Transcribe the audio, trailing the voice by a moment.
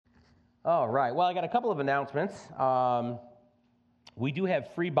All right. Well, I got a couple of announcements. We do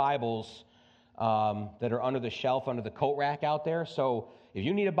have free Bibles that are under the shelf, under the coat rack out there. So if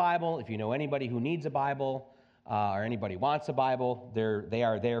you need a Bible, if you know anybody who needs a Bible, or anybody wants a Bible, they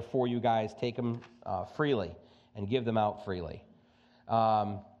are there for you guys. Take them freely and give them out freely.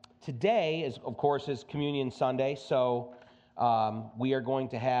 Today, of course, is Communion Sunday. So we are going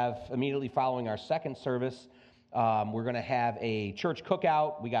to have, immediately following our second service, we're going to have a church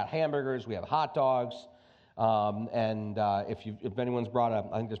cookout. We got hamburgers, we have hot dogs, and if anyone's brought up,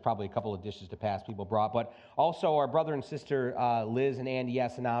 I think there's probably a couple of dishes to pass people brought, but also our brother and sister Liz and Andy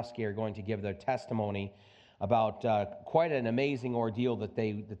Yasinowski are going to give their testimony about quite an amazing ordeal that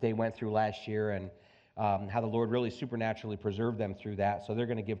they went through last year, and how the Lord really supernaturally preserved them through that. So they're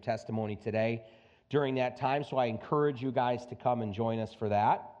going to give testimony today during that time, so I encourage you guys to come and join us for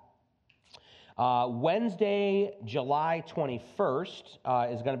that. Wednesday, July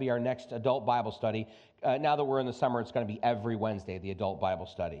 21st is going to be our next adult Bible study. Now that we're in the summer, it's going to be every Wednesday, the adult Bible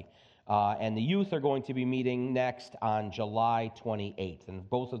study. And the youth are going to be meeting next on July 28th, and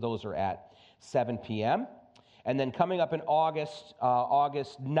both of those are at 7 p.m. And then coming up in August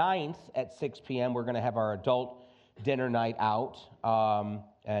 9th at 6 p.m., we're going to have our adult dinner night out,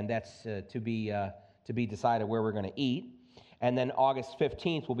 and that's to be decided where we're going to eat. And then August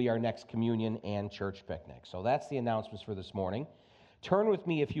 15th will be our next communion and church picnic. So that's the announcements for this morning. Turn with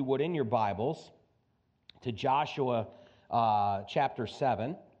me, if you would, in your Bibles to Joshua chapter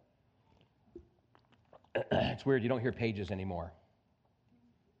 7. It's weird, you don't hear pages anymore,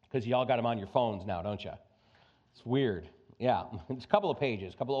 because you all got them on your phones now, don't you? It's weird. Yeah, it's a couple of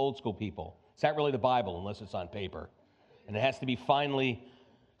pages, a couple of old school people. It's not really the Bible unless it's on paper. And it has to be finely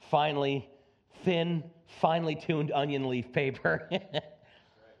thin, finely tuned onion leaf paper.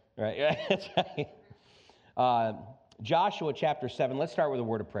 Right, that's right. Joshua chapter 7, let's start with a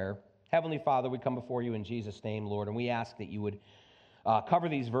word of prayer. Heavenly Father, we come before you in Jesus' name, Lord, and we ask that you would cover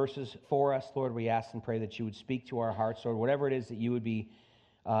these verses for us, Lord. We ask and pray that you would speak to our hearts, Lord, whatever it is that you would be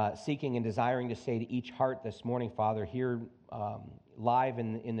seeking and desiring to say to each heart this morning, Father, here live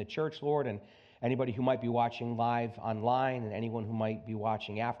in the church, Lord, and anybody who might be watching live online and anyone who might be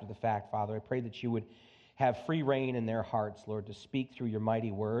watching after the fact, Father, I pray that you would have free reign in their hearts, Lord, to speak through your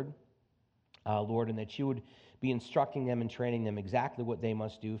mighty word, Lord, and that you would be instructing them and training them exactly what they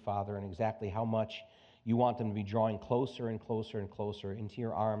must do, Father, and exactly how much you want them to be drawing closer and closer and closer into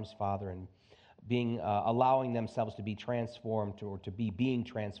your arms, Father, and being allowing themselves to be transformed or to be being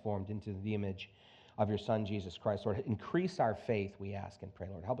transformed into the image of your Son, Jesus Christ. Lord, increase our faith, we ask and pray,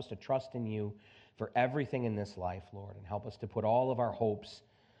 Lord. Help us to trust in you for everything in this life, Lord, and help us to put all of our hopes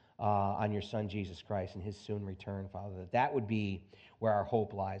on your Son, Jesus Christ, and his soon return, Father, that would be where our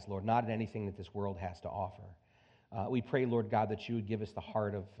hope lies, Lord, not in anything that this world has to offer. We pray, Lord God, that you would give us the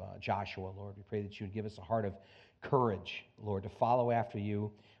heart of Joshua, Lord. We pray that you would give us a heart of courage, Lord, to follow after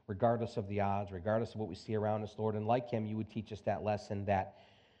you, regardless of the odds, regardless of what we see around us, Lord. And like him, you would teach us that lesson that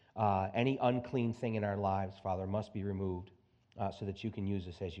any unclean thing in our lives, Father, must be removed so that you can use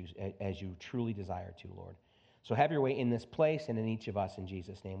us as you truly desire to, Lord. So have your way in this place and in each of us. In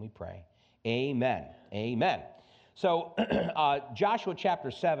Jesus' name we pray. Amen. Amen. So Joshua chapter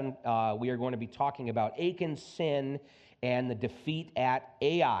 7, we are going to be talking about Achan's sin and the defeat at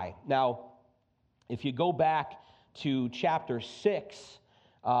Ai. Now, if you go back to chapter 6,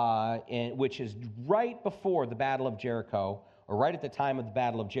 which is right before the Battle of Jericho, or right at the time of the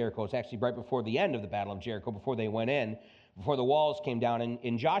Battle of Jericho. It's actually right before the end of the Battle of Jericho, before they went in, before the walls came down.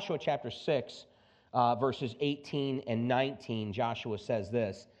 In Joshua chapter 6, verses 18 and 19, Joshua says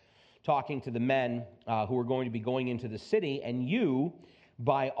this, talking to the men who are going to be going into the city, and you,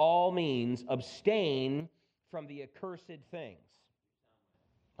 by all means, abstain from the accursed things.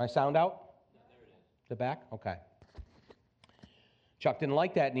 My sound out? Yeah, there it is. The back? Okay. Chuck didn't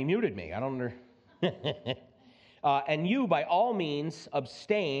like that, and he muted me. I don't know. And you, by all means,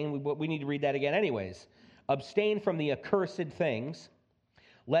 abstain. We need to read that again anyways. Abstain from the accursed things,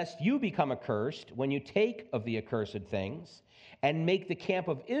 lest you become accursed when you take of the accursed things, and make the camp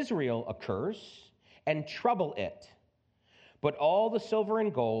of Israel a curse, and trouble it. But all the silver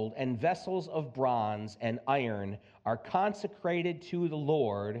and gold, and vessels of bronze and iron are consecrated to the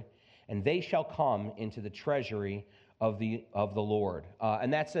Lord, and they shall come into the treasury of the Lord.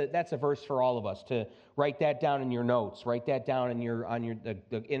 And that's a verse for all of us to write that down in your notes. Write that down in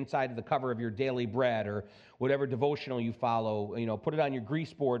the inside of the cover of your daily bread or whatever devotional you follow. You know, put it on your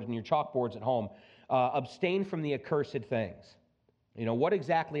grease board and your chalkboards at home. Abstain from the accursed things. You know, what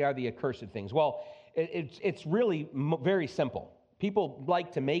exactly are the accursed things? Well, it's really very simple. People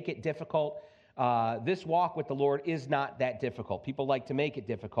like to make it difficult. This walk with the Lord is not that difficult. People like to make it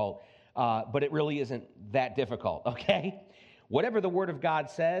difficult, but it really isn't that difficult, okay? Whatever the Word of God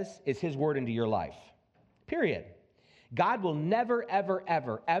says is His Word into your life, period. God will never, ever,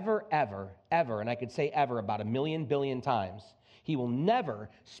 ever, ever, ever, ever, and I could say ever about 1 billion times, He will never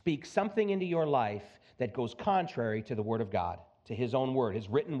speak something into your life that goes contrary to the Word of God, to His own Word, His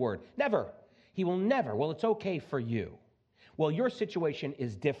written Word. Never. He will never. Well, it's okay for you. Well, your situation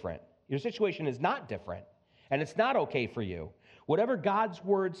is different. Your situation is not different, and it's not okay for you. Whatever God's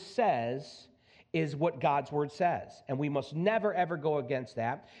Word says is what God's Word says, and we must never, ever go against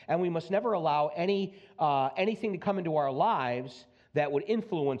that, and we must never allow anything to come into our lives that would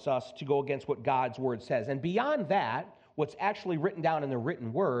influence us to go against what God's Word says. And beyond that, what's actually written down in the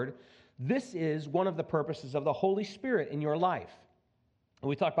written Word, this is one of the purposes of the Holy Spirit in your life. And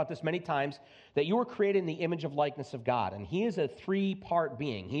we talked about this many times, that you were created in the image of likeness of God, and He is a three-part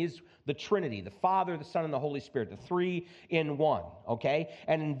being. He is the Trinity, the Father, the Son, and the Holy Spirit, the three in one, okay?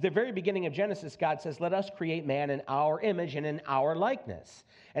 And in the very beginning of Genesis, God says, let us create man in our image and in our likeness.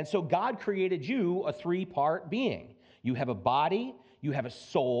 And so God created you a three-part being. You have a body, you have a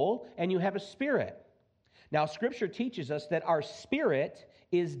soul, and you have a spirit. Now, Scripture teaches us that our spirit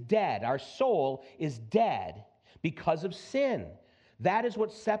is dead. Our soul is dead because of sin. That is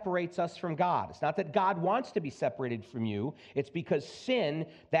what separates us from God. It's not that God wants to be separated from you. It's because sin,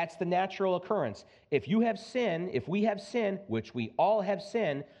 that's the natural occurrence. If you have sin, if we have sin, which we all have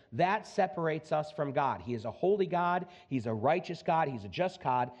sin, that separates us from God. He is a holy God. He's a righteous God. He's a just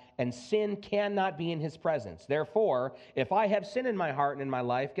God. And sin cannot be in His presence. Therefore, if I have sin in my heart and in my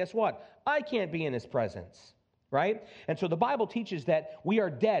life, guess what? I can't be in His presence. Right? And so the Bible teaches that we are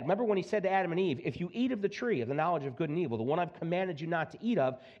dead. Remember when He said to Adam and Eve, if you eat of the tree of the knowledge of good and evil, the one I've commanded you not to eat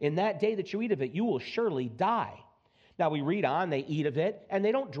of, in that day that you eat of it, you will surely die. Now we read on, they eat of it, and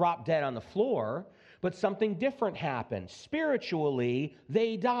they don't drop dead on the floor, but something different happened. Spiritually,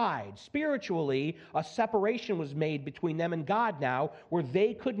 they died. Spiritually, a separation was made between them and God now, where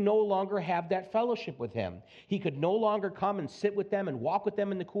they could no longer have that fellowship with Him. He could no longer come and sit with them and walk with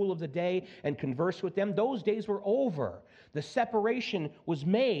them in the cool of the day and converse with them. Those days were over. The separation was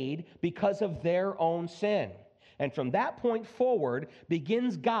made because of their own sin. And from that point forward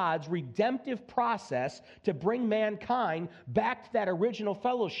begins God's redemptive process to bring mankind back to that original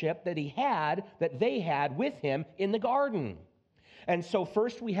fellowship that they had with Him in the garden. And so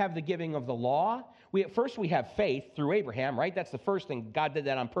first we have the giving of the law. First we have faith through Abraham, right? That's the first thing. God did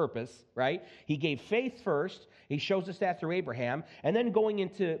that on purpose, right? He gave faith first. He shows us that through Abraham. And then going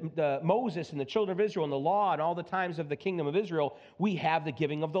into Moses and the children of Israel and the law and all the times of the kingdom of Israel, we have the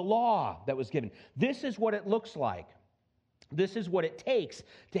giving of the law that was given. This is what it looks like. This is what it takes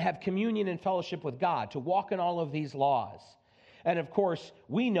to have communion and fellowship with God, to walk in all of these laws. And of course,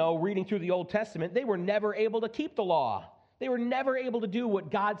 we know, reading through the Old Testament, they were never able to keep the law. They were never able to do what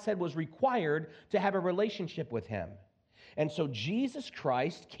God said was required to have a relationship with Him. And so Jesus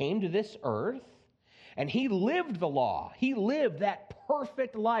Christ came to this earth, and He lived the law. He lived that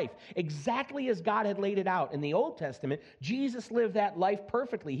perfect life, exactly as God had laid it out. In the Old Testament, Jesus lived that life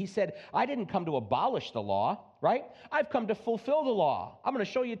perfectly. He said, I didn't come to abolish the law, right? I've come to fulfill the law. I'm going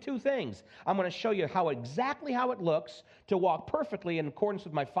to show you two things. I'm going to show you exactly how it looks to walk perfectly in accordance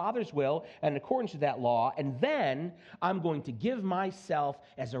with my Father's will and in accordance with that law. And then I'm going to give myself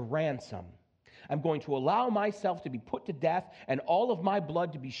as a ransom. I'm going to allow myself to be put to death and all of my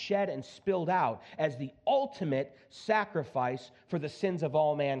blood to be shed and spilled out as the ultimate sacrifice for the sins of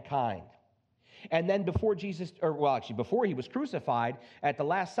all mankind. And then before He was crucified, at the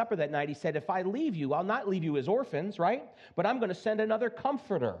Last Supper that night, He said, if I leave you, I'll not leave you as orphans, right? But I'm going to send another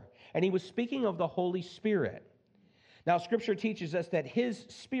comforter. And He was speaking of the Holy Spirit. Now, Scripture teaches us that His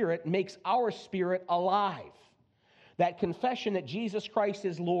Spirit makes our spirit alive. That confession that Jesus Christ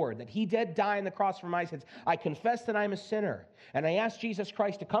is Lord, that He did die on the cross for my sins. I confess that I'm a sinner, and I ask Jesus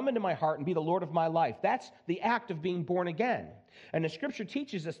Christ to come into my heart and be the Lord of my life. That's the act of being born again. And the Scripture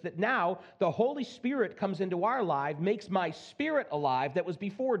teaches us that now the Holy Spirit comes into our life, makes my spirit alive that was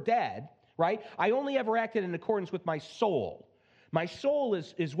before dead, right? I only ever acted in accordance with my soul. My soul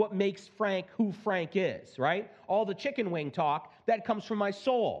is what makes Frank who Frank is, right? All the chicken wing talk, that comes from my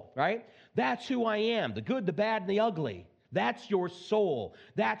soul, right? That's who I am, the good, the bad, and the ugly. That's your soul.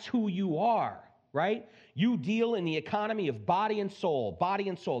 That's who you are, right? You deal in the economy of body and soul, body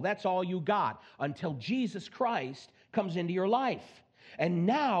and soul. That's all you got until Jesus Christ comes into your life. And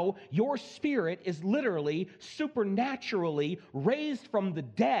now your spirit is literally, supernaturally raised from the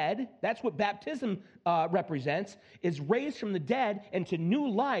dead. That's what baptism represents, is raised from the dead into new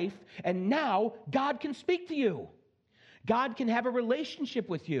life. And now God can speak to you. God can have a relationship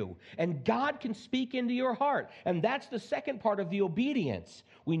with you, and God can speak into your heart. And that's the second part of the obedience.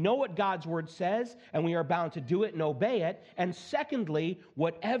 We know what God's word says, and we are bound to do it and obey it. And secondly,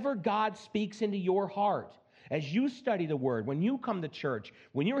 whatever God speaks into your heart, as you study the word, when you come to church,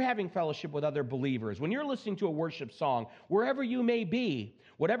 when you're having fellowship with other believers, when you're listening to a worship song, wherever you may be,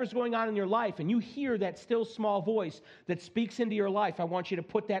 whatever's going on in your life, and you hear that still small voice that speaks into your life, I want you to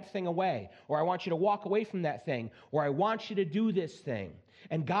put that thing away, or I want you to walk away from that thing, or I want you to do this thing.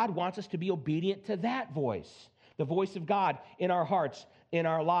 And God wants us to be obedient to that voice, the voice of God in our hearts, in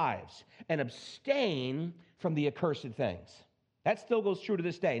our lives, and abstain from the accursed things. That still goes true to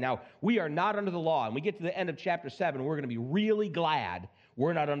this day. Now, we are not under the law, and we get to the end of chapter 7, we're going to be really glad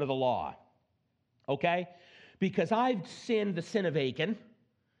we're not under the law, okay? Because I've sinned the sin of Achan,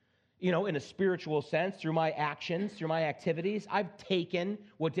 in a spiritual sense, through my actions, through my activities. I've taken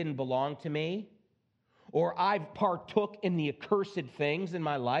what didn't belong to me, or I've partook in the accursed things in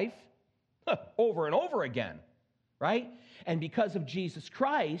my life over and over again, right? And because of Jesus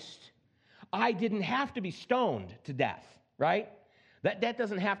Christ, I didn't have to be stoned to death, right? That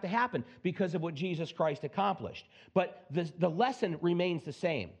doesn't have to happen because of what Jesus Christ accomplished. But the lesson remains the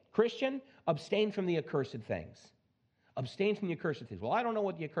same. Christian, abstain from the accursed things. Abstain from the accursed things. Well, I don't know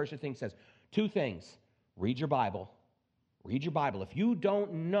what the accursed thing says. 2 things. Read your Bible. Read your Bible. If you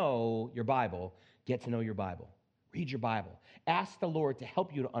don't know your Bible, get to know your Bible. Read your Bible. Ask the Lord to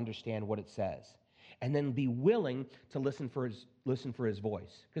help you to understand what it says. And then be willing to listen for his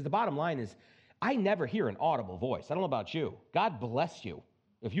voice. Because the bottom line is, I never hear an audible voice. I don't know about you. God bless you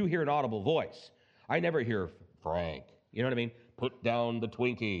if you hear an audible voice. I never hear Frank. You know what I mean? Put down the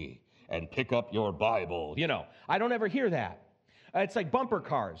Twinkie and pick up your Bible. I don't ever hear that. It's like bumper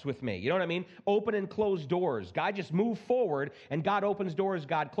cars with me. You know what I mean? Open and close doors. God just move forward, and God opens doors,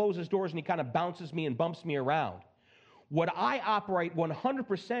 God closes doors, and he kind of bounces me and bumps me around. What I operate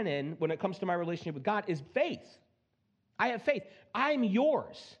 100% in when it comes to my relationship with God is faith. I have faith. I'm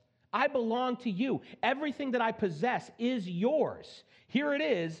yours. I belong to you. Everything that I possess is yours. Here it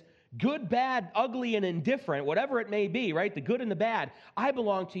is, good, bad, ugly, and indifferent, whatever it may be, right? The good and the bad, I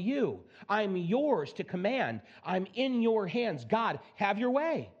belong to you. I'm yours to command. I'm in your hands. God, have your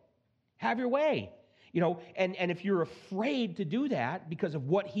way. Have your way. And if you're afraid to do that because of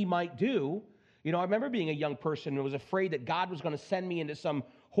what he might do, I remember being a young person and was afraid that God was going to send me into some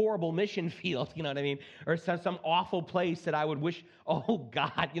horrible mission field, you know what I mean? Or some awful place that I would wish, oh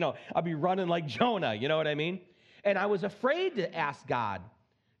God, I'd be running like Jonah, you know what I mean? And I was afraid to ask God,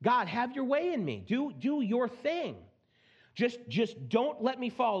 have your way in me. Do your thing. Just don't let me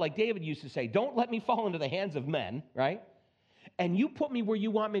fall, like David used to say, don't let me fall into the hands of men, right? And you put me where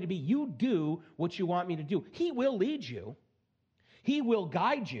you want me to be. You do what you want me to do. He will lead you. He will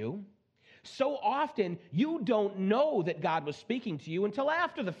guide you. So often, you don't know that God was speaking to you until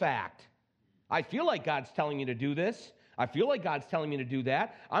after the fact. I feel like God's telling me to do this. I feel like God's telling me to do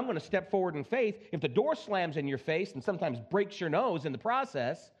that. I'm going to step forward in faith. If the door slams in your face and sometimes breaks your nose in the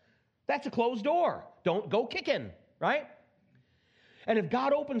process, that's a closed door. Don't go kicking, right? And if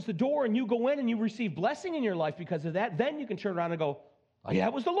God opens the door and you go in and you receive blessing in your life because of that, then you can turn around and go, oh, yeah,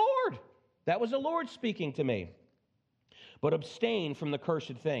 that was the Lord. That was the Lord speaking to me. But abstain from the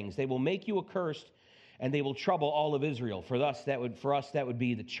cursed things. They will make you accursed, and they will trouble all of Israel. For us, that would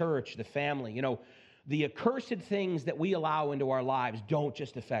be the church, the family. The accursed things that we allow into our lives don't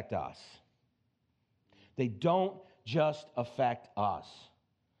just affect us. They don't just affect us.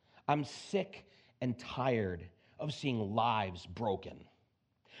 I'm sick and tired of seeing lives broken.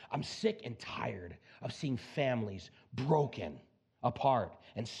 I'm sick and tired of seeing families broken apart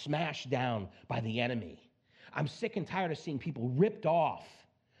and smashed down by the enemy. I'm sick and tired of seeing people ripped off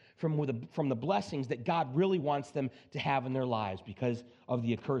from the blessings that God really wants them to have in their lives because of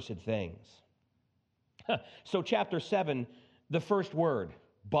the accursed things. So chapter 7, the first word,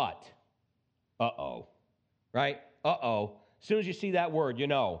 but. Uh-oh. Right? Uh-oh. As soon as you see that word, you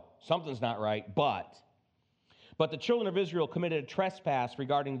know something's not right, but. But the children of Israel committed a trespass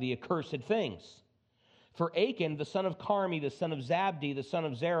regarding the accursed things. For Achan, the son of Carmi, the son of Zabdi, the son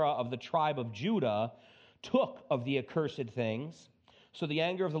of Zerah of the tribe of Judah, took of the accursed things. So the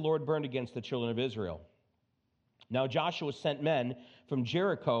anger of the Lord burned against the children of Israel. Now Joshua sent men from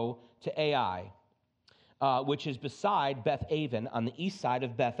Jericho to Ai, which is beside Beth-aven on the east side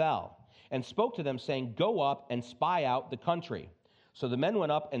of Bethel, and spoke to them, saying, go up and spy out the country. So the men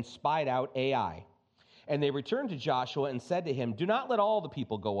went up and spied out Ai. And they returned to Joshua and said to him, do not let all the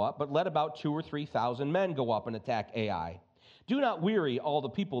people go up, but let about 2,000 or 3,000 men go up and attack Ai. Do not weary all the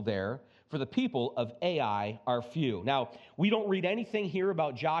people there, for the people of Ai are few. Now, we don't read anything here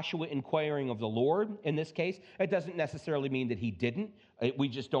about Joshua inquiring of the Lord in this case. It doesn't necessarily mean that he didn't. We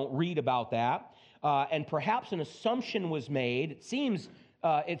just don't read about that. And perhaps an assumption was made. It seems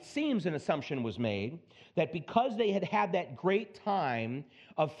an assumption was made that because they had had that great time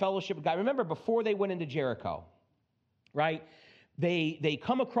of fellowship with God. Remember, before they went into Jericho, right? They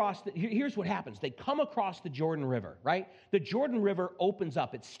come across, here's what happens. They come across the Jordan River, right? The Jordan River opens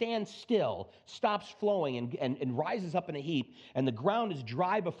up. It stands still, stops flowing, and rises up in a heap. And the ground is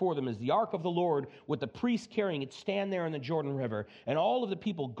dry before them as the ark of the Lord with the priests carrying it stand there in the Jordan River. And all of the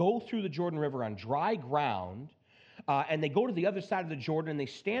people go through the Jordan River on dry ground. And they go to the other side of the Jordan, and they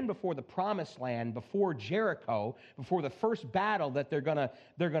stand before the promised land, before Jericho, before the first battle that they're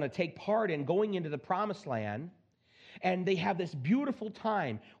gonna take part in going into the promised land. And they have this beautiful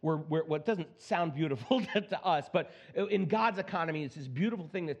time where what doesn't sound beautiful to us, but in God's economy, it's this beautiful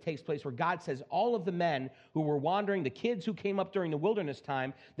thing that takes place where God says, all of the men who were wandering, the kids who came up during the wilderness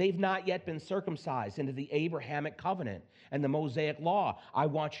time, they've not yet been circumcised into the Abrahamic covenant and the Mosaic law. I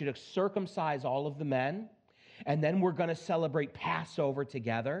want you to circumcise all of the men, and then we're going to celebrate Passover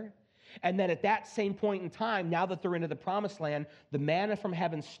together. And then at that same point in time, now that they're into the promised land, the manna from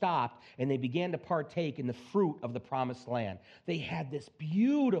heaven stopped, and they began to partake in the fruit of the promised land. They had this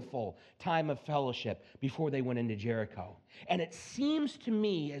beautiful time of fellowship before they went into Jericho. And it seems to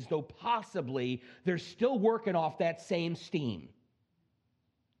me as though possibly they're still working off that same steam.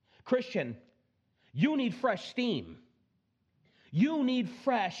 Christian, you need fresh steam. You need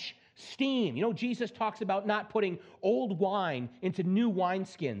fresh steam. You know, Jesus talks about not putting old wine into new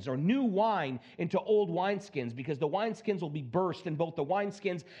wineskins or new wine into old wineskins because the wineskins will be burst and both the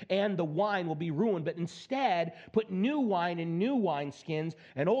wineskins and the wine will be ruined. But instead, put new wine in new wineskins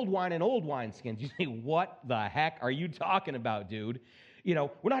and old wine in old wineskins. You say, what the heck are you talking about, dude? You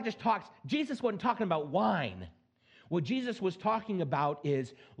know, we're not just talking, Jesus wasn't talking about wine. What Jesus was talking about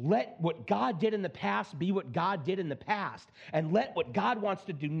is let what God did in the past be what God did in the past. And let what God wants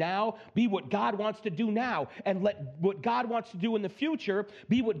to do now be what God wants to do now. And let what God wants to do in the future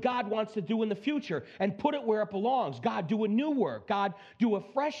be what God wants to do in the future. And put it where it belongs. God, do a new work. God, do a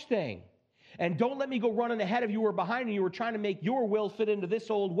fresh thing. And don't let me go running ahead of you or behind you. You were trying to make your will fit into this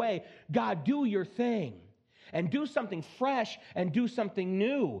old way. God, do your thing. And do something fresh and do something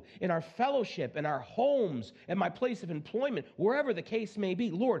new in our fellowship, in our homes, in my place of employment, wherever the case may be.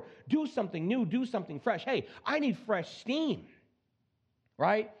 Lord, do something new, do something fresh. Hey, I need fresh steam,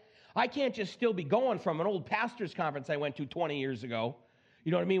 right? I can't just still be going from an old pastor's conference I went to 20 years ago.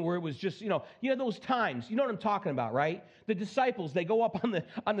 You know what I mean? Where it was just, you know those times, you know what I'm talking about, right? The disciples, they go up on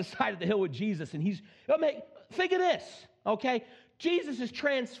the side of the hill with Jesus, and think of this, okay? Jesus is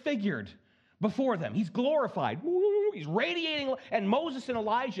transfigured before them. He's glorified. He's radiating, and Moses and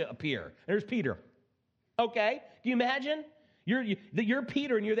Elijah appear. There's Peter. Okay? Can you imagine? You're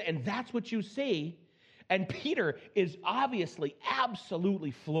Peter, and that's what you see. And Peter is obviously absolutely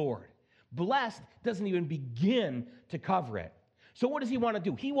floored. Blessed doesn't even begin to cover it. So what does he want to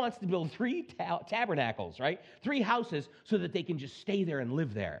do? He wants to build 3 tabernacles, right? 3 houses so that they can just stay there and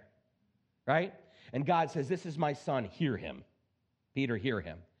live there, right? And God says, this is my son, hear him. Peter, hear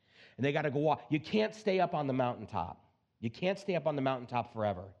him. And they got to go walk. You can't stay up on the mountaintop. You can't stay up on the mountaintop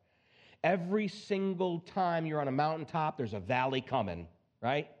forever. Every single time you're on a mountaintop, there's a valley coming,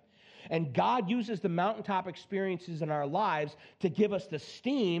 right? And God uses the mountaintop experiences in our lives to give us the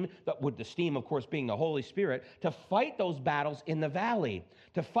steam, with the steam, of course, being the Holy Spirit, to fight those battles in the valley,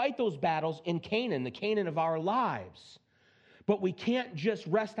 to fight those battles in Canaan, the Canaan of our lives. But we can't just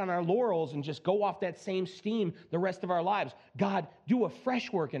rest on our laurels and just go off that same steam the rest of our lives. God, do a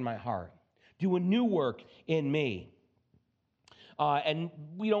fresh work in my heart. Do a new work in me. And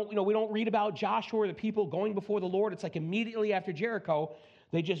we don't read about Joshua or the people going before the Lord. It's like immediately after Jericho,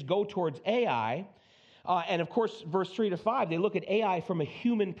 they just go towards Ai. And of course, verse 3-5, they look at Ai from a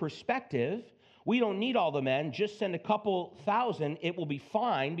human perspective. We don't need all the men. Just send a couple thousand. It will be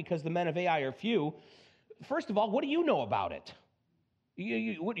fine because the men of Ai are few. First of all, what do you know about it?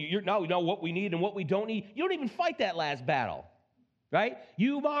 You know what we need and what we don't need. You don't even fight that last battle, right?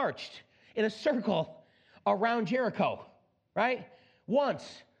 You marched in a circle around Jericho, right?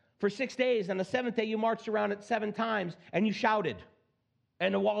 Once for 6 days. And the 7th day, you marched around it 7 times and you shouted.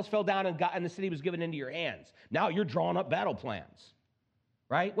 And the walls fell down and the city was given into your hands. Now you're drawing up battle plans,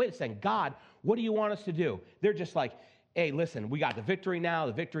 right? Wait a second. God, what do you want us to do? They're just like, hey, listen, we got the victory now.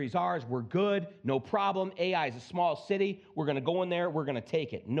 The victory's ours. We're good. No problem. Ai is a small city. We're going to go in there. We're going to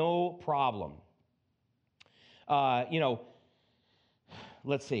take it. No problem.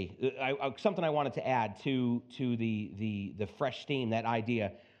 let's see, something I wanted to add to the fresh steam, that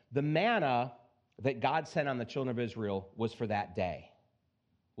idea. The manna that God sent on the children of Israel was for that day.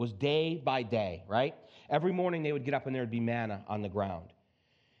 Was day by day, right? Every morning they would get up and there would be manna on the ground.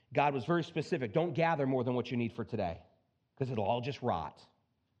 God was very specific. Don't gather more than what you need for today, because it'll all just rot.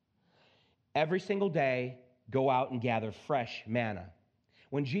 Every single day, go out and gather fresh manna.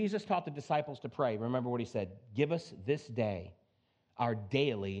 When Jesus taught the disciples to pray, remember what he said: give us this day our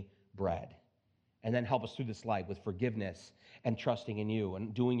daily bread. And then help us through this life with forgiveness and trusting in you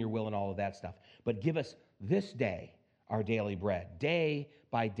and doing your will and all of that stuff. But give us this day our daily bread, day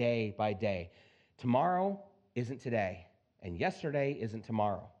by day by day. Tomorrow isn't today, and yesterday isn't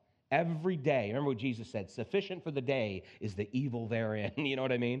tomorrow. Every day, remember what Jesus said, sufficient for the day is the evil therein. You know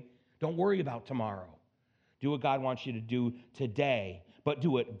what I mean? Don't worry about tomorrow. Do what God wants you to do today, but do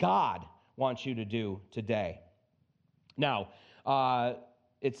what God wants you to do today. Now,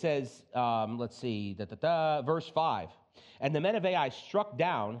 it says, let's see, verse 5. And the men of Ai struck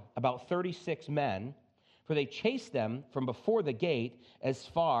down about 36 men, for they chased them from before the gate as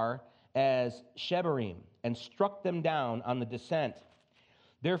far as Shebarim, and struck them down on the descent.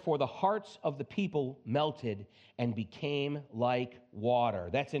 Therefore, the hearts of the people melted and became like water.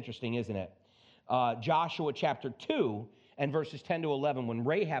 That's interesting, isn't it? Joshua chapter 2 and verses 10 to 11, when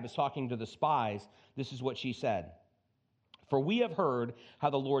Rahab is talking to the spies, this is what she said. For we have heard how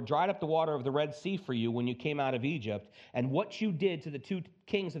the Lord dried up the water of the Red Sea for you when you came out of Egypt, and what you did to the two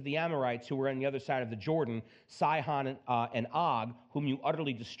kings of the Amorites who were on the other side of the Jordan, Sihon and Og, whom you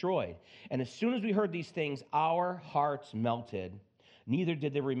utterly destroyed. And as soon as we heard these things, our hearts melted. Neither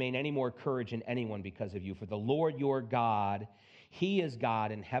did there remain any more courage in anyone because of you. For the Lord your God, he is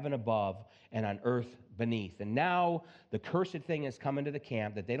God in heaven above and on earth beneath. And now the cursed thing has come into the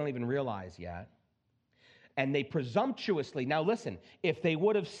camp that they don't even realize yet. And they presumptuously, now listen, if they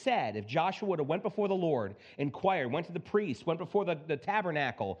would have said, if Joshua would have went before the Lord, inquired, went to the priest, went before the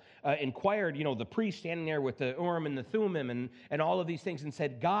tabernacle, inquired, the priest standing there with the Urim and the Thummim and all of these things, and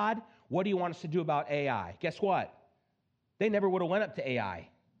said, God, what do you want us to do about Ai? Guess what? They never would have went up to Ai.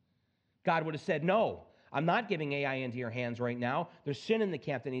 God would have said, no, I'm not giving Ai into your hands right now. There's sin in the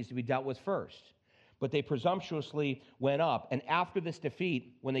camp that needs to be dealt with first. But they presumptuously went up. And after this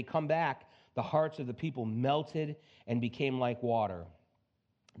defeat, when they come back, the hearts of the people melted and became like water.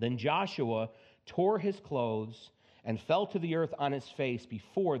 Then Joshua tore his clothes and fell to the earth on his face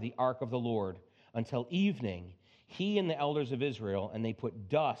before the ark of the Lord until evening, he and the elders of Israel, and they put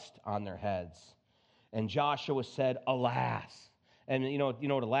dust on their heads. And Joshua said, alas. And you know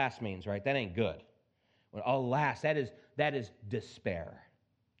what alas means, right? That ain't good. Well, alas, that is despair.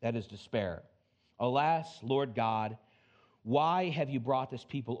 That is despair. Alas, Lord God, why have you brought this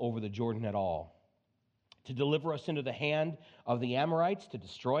people over the Jordan at all? To deliver us into the hand of the Amorites to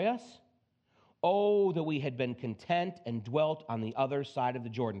destroy us? Oh, that we had been content and dwelt on the other side of the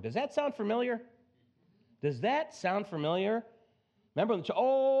Jordan. Does that sound familiar? Does that sound familiar? Remember,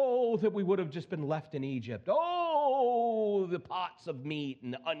 that we would have just been left in Egypt. Oh, the pots of meat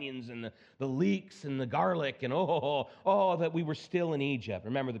and the onions and the leeks and the garlic and that we were still in Egypt.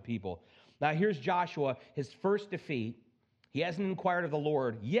 Remember the people. Now here's Joshua, his first defeat. He hasn't inquired of the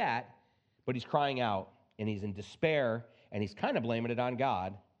Lord yet, but he's crying out, and he's in despair, and he's kind of blaming it on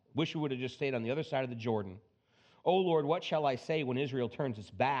God. Wish we would have just stayed on the other side of the Jordan. Oh, Lord, what shall I say when Israel turns its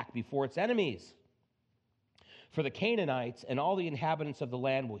back before its enemies? For the Canaanites and all the inhabitants of the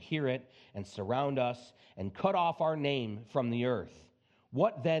land will hear it and surround us and cut off our name from the earth.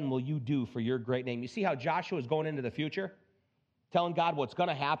 What then will you do for your great name? You see how Joshua is going into the future? Telling God what's going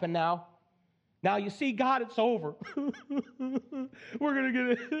to happen now? Now, you see, God, it's over. We're going to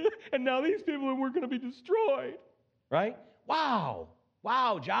get it. And now these people, we're going to be destroyed. Right? Wow,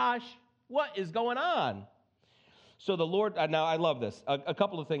 Josh, what is going on? So the Lord, now I love this. A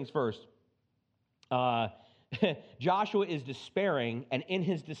couple of things first. Joshua is despairing, and in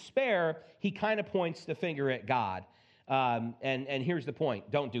his despair, he kind of points the finger at God. And here's the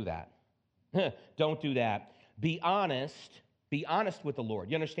point. Don't do that. Don't do that. Be honest. Be honest with the Lord.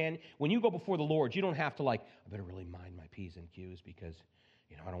 You understand? When you go before the Lord, you don't have to I better really mind my P's and Q's because,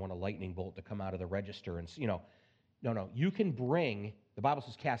 I don't want a lightning bolt to come out of the register and, No. You can bring, the Bible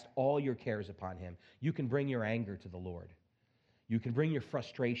says, cast all your cares upon him. You can bring your anger to the Lord. You can bring your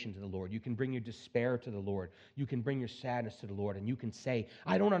frustration to the Lord. You can bring your despair to the Lord. You can bring your sadness to the Lord, and you can say,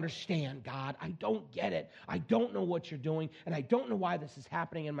 I don't understand, God. I don't get it. I don't know what you're doing, and I don't know why this is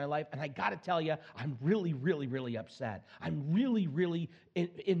happening in my life, and I got to tell you, I'm really, really, really upset. I'm really, really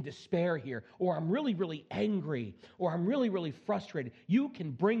in despair here, or I'm really, really angry, or I'm really, really frustrated. You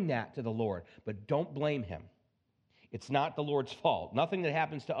can bring that to the Lord, but don't blame him. It's not the Lord's fault. Nothing that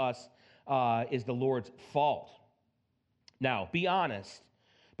happens to us is the Lord's fault. Now, be honest,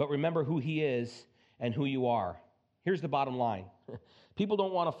 but remember who he is and who you are. Here's the bottom line. People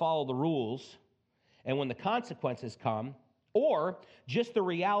don't want to follow the rules, and when the consequences come, or just the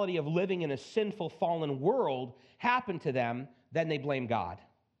reality of living in a sinful, fallen world happen to them, then they blame God.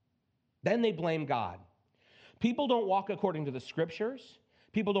 Then they blame God. People don't walk according to the scriptures.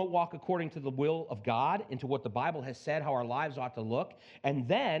 People don't walk according to the will of God, into what the Bible has said, how our lives ought to look. And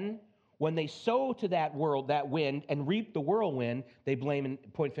then, when they sow to that world, that wind, and reap the whirlwind, they blame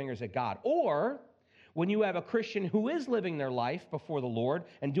and point fingers at God. Or, when you have a Christian who is living their life before the Lord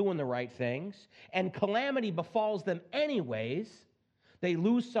and doing the right things, and calamity befalls them anyways, they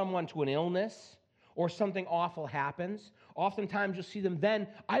lose someone to an illness, or something awful happens. Oftentimes you'll see them then,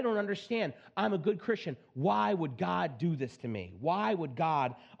 I don't understand. I'm a good Christian. Why would God do this to me? Why would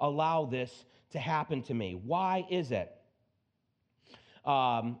God allow this to happen to me? Why is it?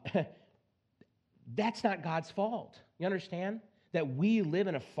 That's not God's fault. You understand? That we live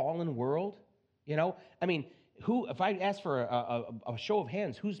in a fallen world. You know, I mean, if I ask for a show of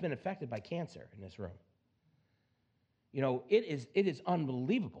hands, who's been affected by cancer in this room? You know, it is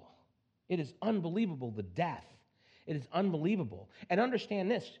unbelievable. It is unbelievable, the death. It is unbelievable. And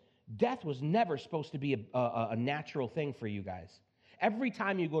understand this, death was never supposed to be a natural thing for you guys. Every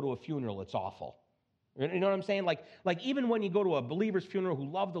time you go to a funeral, it's awful. You know what I'm saying? Like even when you go to a believer's funeral who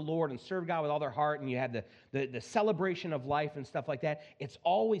love the Lord and serve God with all their heart, and you have the celebration of life and stuff like that, it's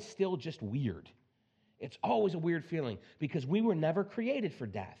always still just weird. It's always a weird feeling because we were never created for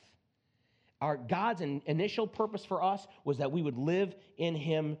death. God's initial purpose for us was that we would live in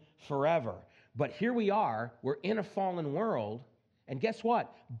him forever. But here we are, we're in a fallen world, and guess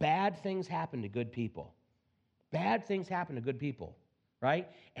what? Bad things happen to good people. Bad things happen to good people, right?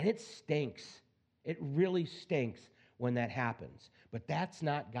 And it stinks. It really stinks when that happens. But that's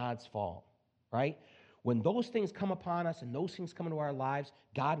not God's fault, right? When those things come upon us and those things come into our lives,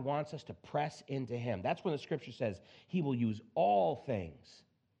 God wants us to press into him. That's when the scripture says he will use all things.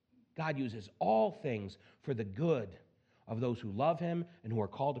 God uses all things for the good of those who love him and who are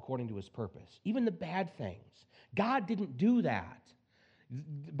called according to his purpose. Even the bad things. God didn't do that.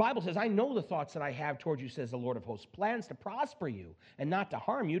 The Bible says, I know the thoughts that I have towards you, says the Lord of hosts, plans to prosper you and not to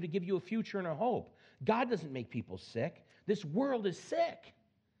harm you, to give you a future and a hope. God doesn't make people sick. This world is sick.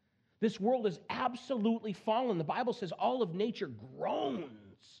 This world is absolutely fallen. The Bible says all of nature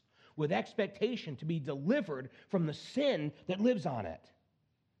groans with expectation to be delivered from the sin that lives on it.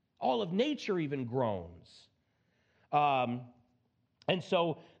 All of nature even groans. And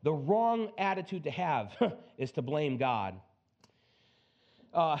so the wrong attitude to have is to blame God.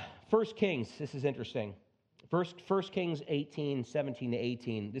 1 Kings, this is interesting. 1 Kings 18, 17 to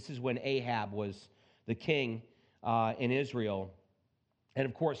 18. This is when Ahab was the king in Israel. And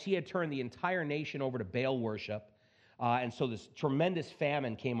of course, he had turned the entire nation over to Baal worship. And so this tremendous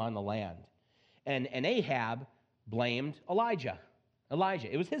famine came on the land. And Ahab blamed Elijah.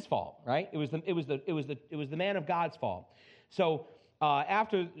 It was his fault, right? It was the man of God's fault. So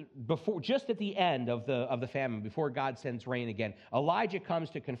just at the end of the famine, before God sends rain again, Elijah comes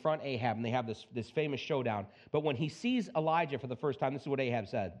to confront Ahab, and they have this famous showdown. But when he sees Elijah for the first time, this is what Ahab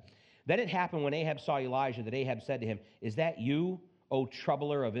said. Then it happened when Ahab saw Elijah that Ahab said to him, "Is that you, O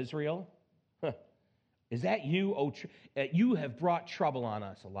troubler of Israel? Is that you, O you have brought trouble on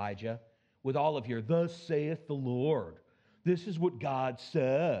us, Elijah, with all of your thus saith the Lord. This is what God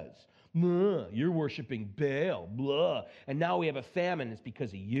says. You're worshiping Baal, blah. And now we have a famine. It's because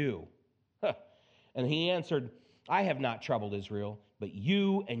of you." And he answered, "I have not troubled Israel, but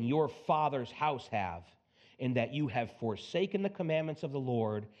you and your father's house have, in that you have forsaken the commandments of the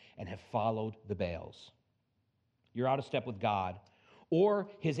Lord and have followed the Baals." You're out of step with God. Or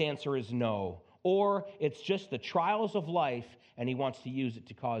his answer is no. Or it's just the trials of life, and he wants to use it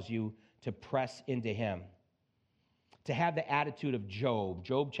to cause you to press into him. To have the attitude of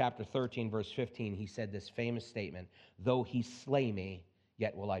Job chapter 13, verse 15, he said this famous statement, "Though he slay me,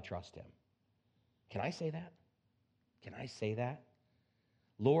 yet will I trust him." Can I say that? Can I say that?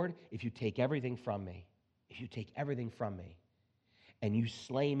 Lord, if you take everything from me, and you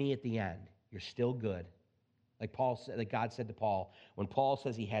slay me at the end, you're still good. Like God said to Paul, when Paul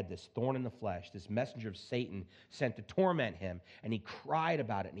says he had this thorn in the flesh, this messenger of Satan sent to torment him, and he cried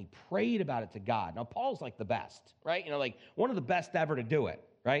about it, and he prayed about it to God. Now, Paul's like the best, right? Like one of the best ever to do it,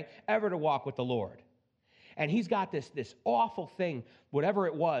 right? Ever to walk with the Lord. And he's got this awful thing, whatever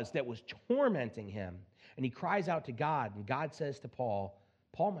it was, that was tormenting him. And he cries out to God, and God says to Paul,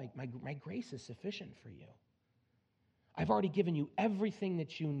 my grace is sufficient for you. I've already given you everything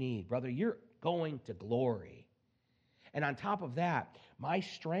that you need, brother. You're going to glory. And on top of that, my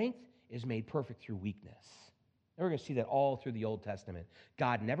strength is made perfect through weakness. And we're going to see that all through the Old Testament.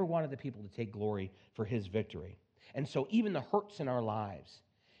 God never wanted the people to take glory for his victory. And so even the hurts in our lives,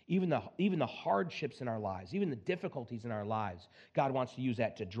 even the hardships in our lives, even the difficulties in our lives, God wants to use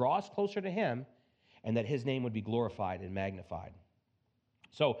that to draw us closer to him and that his name would be glorified and magnified.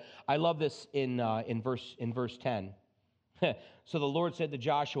 So I love this in verse 10. So the Lord said to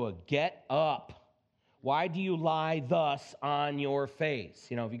Joshua, get up. Why do you lie thus on your face?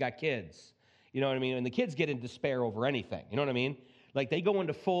 You know, if you got kids, you know what I mean? And the kids get in despair over anything, you know what I mean? Like they go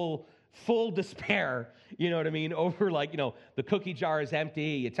into full despair, you know what I mean, over like, you know, the cookie jar is empty,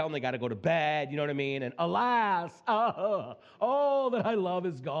 you tell them they got to go to bed, you know what I mean, and alas, all that I love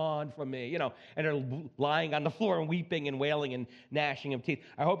is gone from me, you know, and they're lying on the floor and weeping and wailing and gnashing of teeth.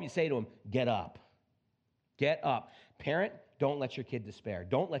 I hope you say to them, get up. Get up. Parent, don't let your kid despair.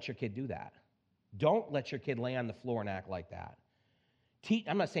 Don't let your kid do that. Don't let your kid lay on the floor and act like that.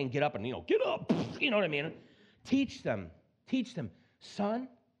 I'm not saying get up and, you know, get up, you know what I mean? Teach them, son,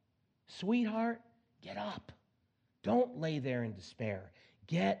 sweetheart, get up. Don't lay there in despair.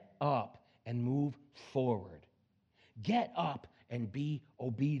 Get up and move forward. Get up and be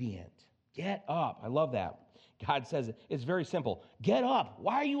obedient. Get up. I love that. God says it. It's very simple. Get up.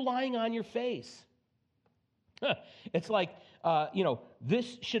 Why are you lying on your face? It's like,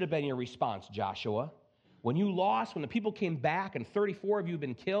 this should have been your response, Joshua. When you lost, when the people came back and 34 of you had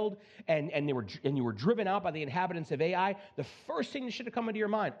been killed and you were driven out by the inhabitants of Ai, the first thing that should have come into your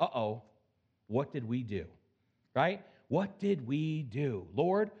mind, what did we do? Right? What did we do?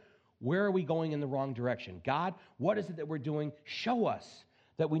 Lord, where are we going in the wrong direction? God, what is it that we're doing? Show us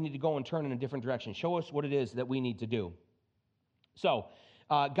that we need to go and turn in a different direction. Show us what it is that we need to do. So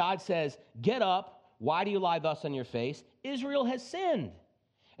God says, get up. Why do you lie thus on your face? Israel has sinned,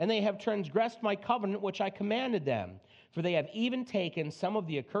 and they have transgressed my covenant which I commanded them. For they have even taken some of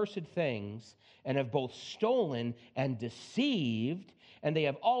the accursed things, and have both stolen and deceived, and they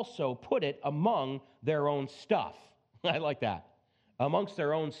have also put it among their own stuff. I like that. Amongst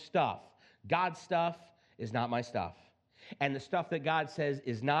their own stuff. God's stuff is not my stuff. And the stuff that God says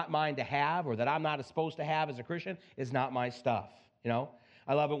is not mine to have, or that I'm not supposed to have as a Christian, is not my stuff. You know?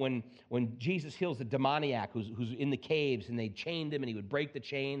 I love it when Jesus heals the demoniac who's in the caves, and they chained him and he would break the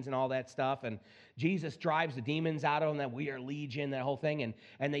chains and all that stuff. And Jesus drives the demons out of him, that we are legion, that whole thing.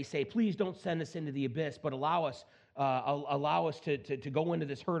 And they say, please don't send us into the abyss, but allow us to go into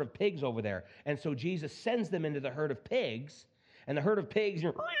this herd of pigs over there. And so Jesus sends them into the herd of pigs, and the herd of pigs,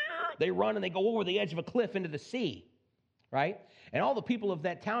 they run and they go over the edge of a cliff into the sea. Right? And all the people of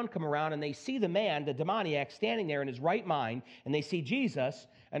that town come around and they see the man, the demoniac, standing there in his right mind, and they see Jesus,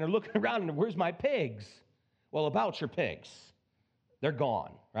 and they're looking around and, where's my pigs? Well, about your pigs. They're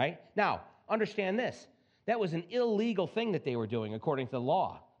gone, right? Now, understand this. That was an illegal thing that they were doing according to the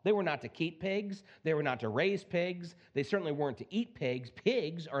law. They were not to keep pigs. They were not to raise pigs. They certainly weren't to eat pigs.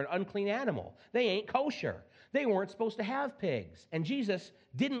 Pigs are an unclean animal. They ain't kosher. They weren't supposed to have pigs. And Jesus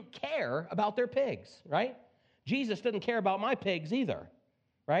didn't care about their pigs, right? Jesus doesn't care about my pigs either,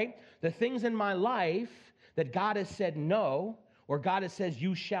 right? The things in my life that God has said no, or God has said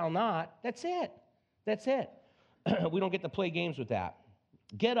you shall not, that's it. That's it. We don't get to play games with that.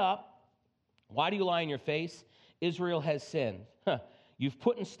 Get up. Why do you lie on your face? Israel has sinned. You've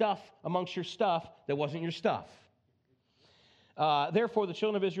put in stuff amongst your stuff that wasn't your stuff. Therefore, the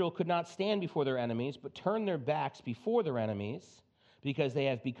children of Israel could not stand before their enemies, but turned their backs before their enemies, because they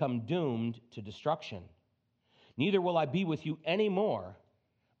have become doomed to destruction. Neither will I be with you any more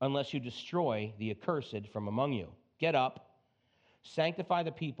unless you destroy the accursed from among you. Get up, sanctify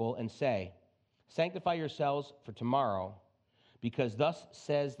the people, and say, sanctify yourselves for tomorrow, because thus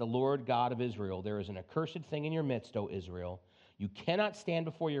says the Lord God of Israel, there is an accursed thing in your midst, O Israel. You cannot stand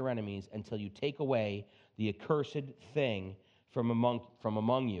before your enemies until you take away the accursed thing from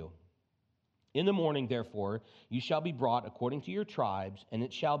among you. In the morning, therefore, you shall be brought according to your tribes, and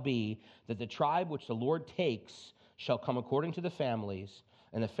it shall be that the tribe which the Lord takes shall come according to the families,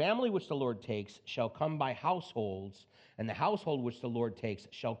 and the family which the Lord takes shall come by households, and the household which the Lord takes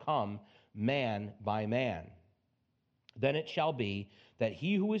shall come man by man. Then it shall be that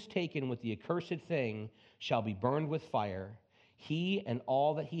he who is taken with the accursed thing shall be burned with fire, he and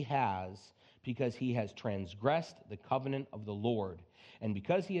all that he has, because he has transgressed the covenant of the Lord, and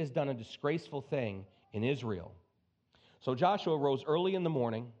because he has done a disgraceful thing in Israel. So Joshua rose early in the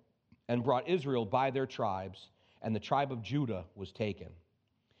morning and brought Israel by their tribes, and the tribe of Judah was taken.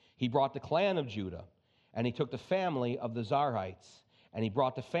 He brought the clan of Judah, and he took the family of the Zarhites, and he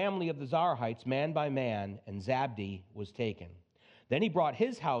brought the family of the Zarhites man by man, and Zabdi was taken. Then he brought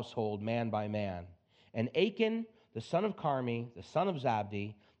his household man by man, and Achan, the son of Carmi, the son of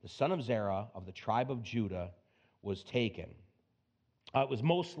Zabdi, the son of Zerah, of the tribe of Judah, was taken. It was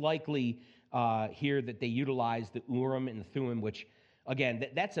most likely here that they utilized the Urim and the Thummim, which, again,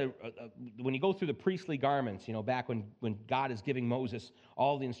 that's when you go through the priestly garments, back when God is giving Moses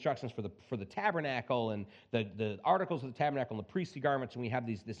all the instructions for the tabernacle and the articles of the tabernacle and the priestly garments, and we have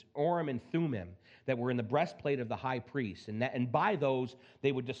this Urim and Thummim that were in the breastplate of the high priest, and by those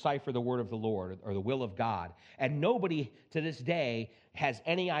they would decipher the word of the Lord or the will of God. And nobody to this day has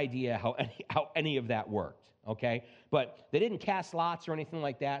any idea how any of that worked. Okay, but they didn't cast lots or anything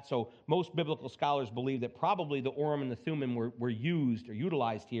like that, so most biblical scholars believe that probably the Urim and the Thummim were used or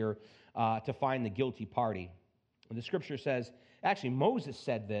utilized here to find the guilty party. And the scripture says, actually Moses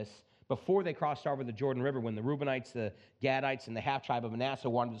said this before they crossed over the Jordan River, when the Reubenites, the Gadites, and the half-tribe of Manasseh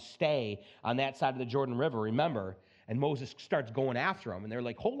wanted to stay on that side of the Jordan River, remember? And Moses starts going after them, and they're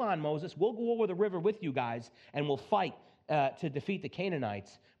like, hold on, Moses, we'll go over the river with you guys, and we'll fight to defeat the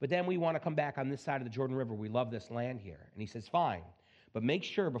Canaanites, but then we want to come back on this side of the Jordan River. We love this land here. And he says, fine, but make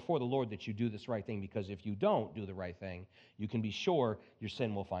sure before the Lord that you do this right thing, because if you don't do the right thing, you can be sure your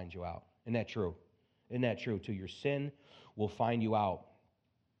sin will find you out. Isn't that true? Isn't that true too? Your sin will find you out.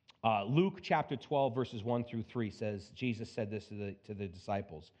 Luke chapter 12, verses 1 through 3 says, Jesus said this to the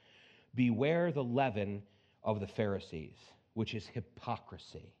disciples, beware the leaven of the Pharisees, which is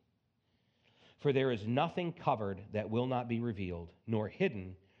hypocrisy. For there is nothing covered that will not be revealed, nor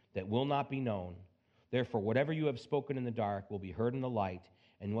hidden that will not be known. Therefore, whatever you have spoken in the dark will be heard in the light,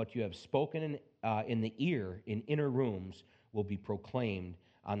 and what you have spoken in the ear in inner rooms will be proclaimed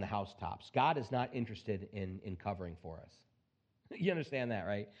on the housetops. God is not interested in covering for us. You understand that,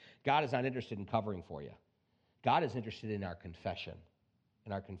 right? God is not interested in covering for you. God is interested in our confession.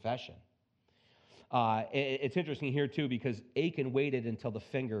 It's interesting here, too, because Achan waited until the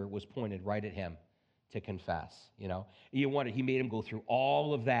finger was pointed right at him to confess, You wonder, he made him go through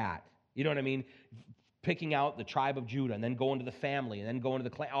all of that. You know what I mean? Picking out the tribe of Judah, and then going to the family, and then going to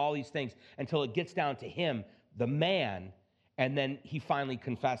the clan, all these things, until it gets down to him, the man, and then he finally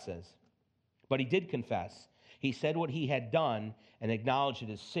confesses. But he did confess. He said what he had done and acknowledged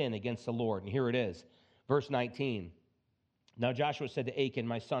his sin against the Lord. And here it is, verse 19. Now Joshua said to Achan,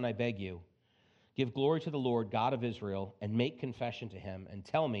 my son, I beg you, give glory to the Lord, God of Israel, and make confession to him, and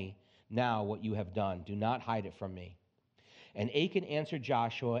tell me now what you have done. Do not hide it from me. And Achan answered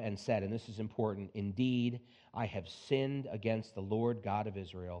Joshua and said, and this is important, indeed, I have sinned against the Lord God of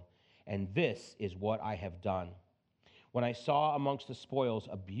Israel, and this is what I have done. When I saw amongst the spoils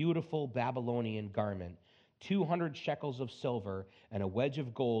a beautiful Babylonian garment, 200 shekels of silver, and a wedge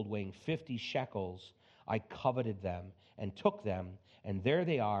of gold weighing 50 shekels, I coveted them and took them, and there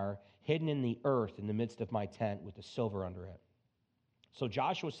they are, hidden in the earth in the midst of my tent with the silver under it. So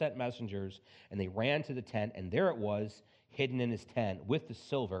Joshua sent messengers, and they ran to the tent, and there it was, hidden in his tent with the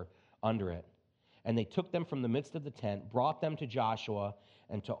silver under it. And they took them from the midst of the tent, brought them to Joshua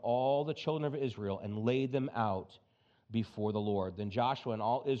and to all the children of Israel, and laid them out before the Lord. Then Joshua and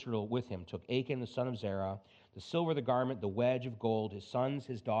all Israel with him took Achan the son of Zerah, the silver, the garment, the wedge of gold, his sons,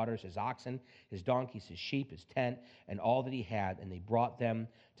 his daughters, his oxen, his donkeys, his sheep, his tent, and all that he had, and they brought them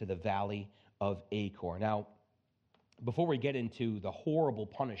to the valley of Achor. Now, before we get into the horrible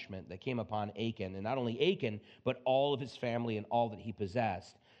punishment that came upon Achan, and not only Achan, but all of his family and all that he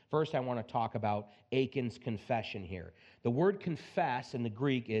possessed, first I want to talk about Achan's confession here. The word confess in the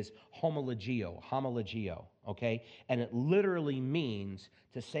Greek is homologio, okay? And it literally means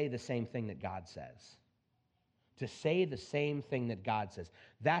to say the same thing that God says. To say the same thing that God says.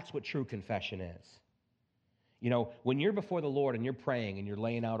 That's what true confession is. When you're before the Lord and you're praying and you're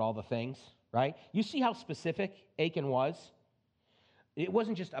laying out all the things, right? You see how specific Achan was? It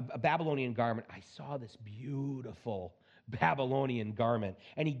wasn't just a Babylonian garment. I saw this beautiful Babylonian garment.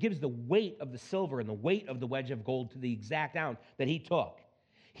 And he gives the weight of the silver and the weight of the wedge of gold to the exact ounce that he took.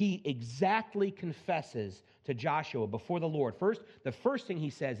 He exactly confesses to Joshua before the Lord. The first thing he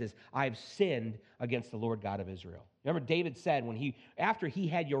says is, I've sinned against the Lord God of Israel. Remember, David said after he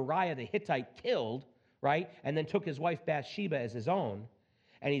had Uriah the Hittite killed, right, and then took his wife Bathsheba as his own,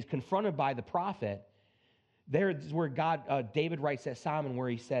 and he's confronted by the prophet, there's where David writes that psalm where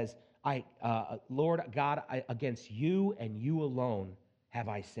he says, Lord God, against you and you alone have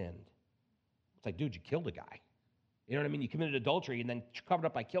I sinned. It's like, dude, you killed a guy. You know what I mean? You committed adultery and then covered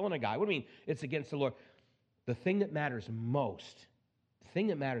up by killing a guy. What do you mean it's against the Lord? The thing that matters most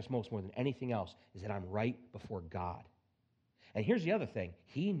more than anything else is that I'm right before God. And here's the other thing.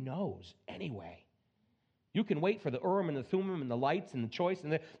 He knows anyway. You can wait for the Urim and the Thummim and the lights and the choice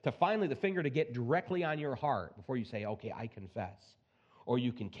and to finally the finger to get directly on your heart before you say, okay, I confess. Or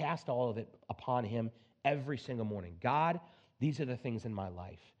you can cast all of it upon him every single morning. God, these are the things in my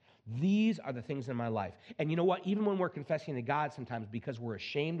life. These are the things in my life. And you know what? Even when we're confessing to God sometimes because we're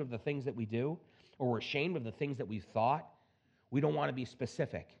ashamed of the things that we do or we're ashamed of the things that we've thought, we don't want to be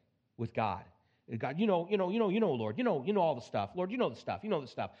specific with God. God, Lord, you know all the stuff. Lord, you know the stuff.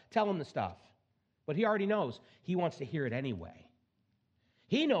 Tell him the stuff. But he already knows. He wants to hear it anyway.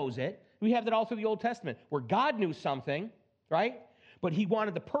 He knows it. We have that all through the Old Testament where God knew something, right? But he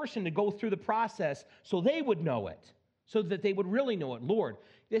wanted the person to go through the process so they would know it, so that they would really know it. Lord,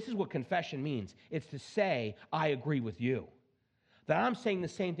 this is what confession means. It's to say, I agree with you. That I'm saying the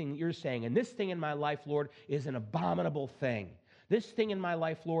same thing that you're saying. And this thing in my life, Lord, is an abominable thing. This thing in my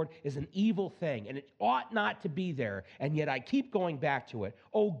life, Lord, is an evil thing, and it ought not to be there, and yet I keep going back to it.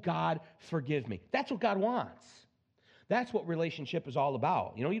 Oh, God, forgive me. That's what God wants. That's what relationship is all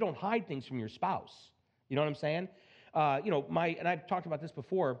about. You don't hide things from your spouse. You know what I'm saying? And I've talked about this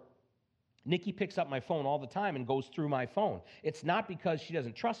before, Nikki picks up my phone all the time and goes through my phone. It's not because she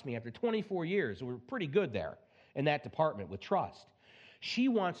doesn't trust me. After 24 years, we're pretty good there in that department with trust. She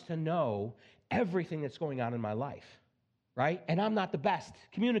wants to know everything that's going on in my life. Right? And I'm not the best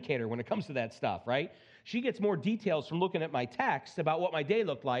communicator when it comes to that stuff, right? She gets more details from looking at my texts about what my day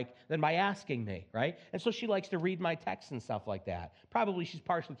looked like than by asking me, right? And so she likes to read my texts and stuff like that. Probably she's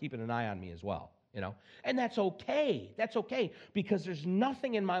partially keeping an eye on me as well, And that's okay. That's okay because there's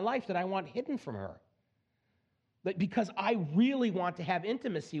nothing in my life that I want hidden from her. But because I really want to have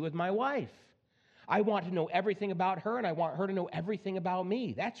intimacy with my wife. I want to know everything about her and I want her to know everything about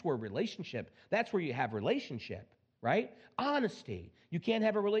me. That's where that's where you have relationship. Right? Honesty. You can't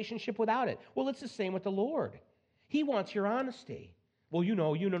have a relationship without it. Well, it's the same with the Lord. He wants your honesty. Well,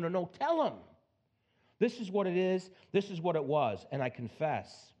 no. Tell him. This is what it is. This is what it was. And I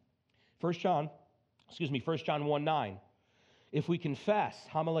confess. 1 John 1:9. If we confess,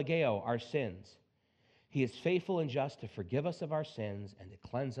 homologeo, our sins, he is faithful and just to forgive us of our sins and to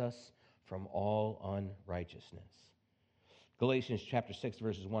cleanse us from all unrighteousness. Galatians chapter 6,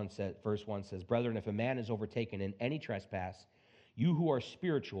 verse 1 says, Brethren, if a man is overtaken in any trespass, you who are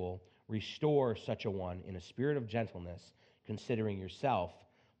spiritual, restore such a one in a spirit of gentleness, considering yourself,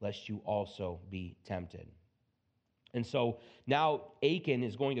 lest you also be tempted. And so now Achan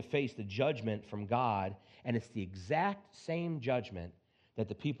is going to face the judgment from God, and it's the exact same judgment that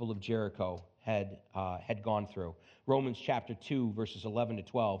the people of Jericho had gone through. Romans chapter 2, verses 11 to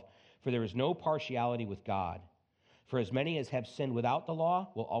 12, for there is no partiality with God. For as many as have sinned without the law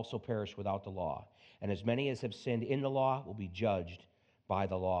will also perish without the law. And as many as have sinned in the law will be judged by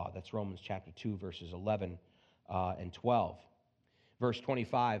the law. That's Romans chapter 2, verses 11 and 12. Verse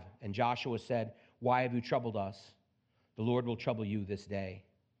 25, and Joshua said, Why have you troubled us? The Lord will trouble you this day.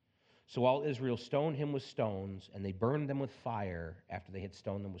 So all Israel stoned him with stones, and they burned them with fire after they had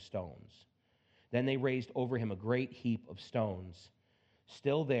stoned them with stones. Then they raised over him a great heap of stones,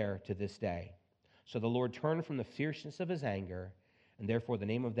 still there to this day. So the Lord turned from the fierceness of his anger, and therefore the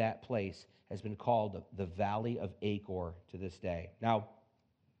name of that place has been called the Valley of Achor to this day. Now,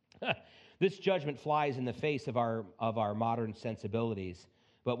 this judgment flies in the face of our modern sensibilities,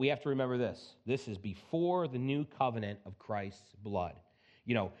 but we have to remember this. This is before the new covenant of Christ's blood.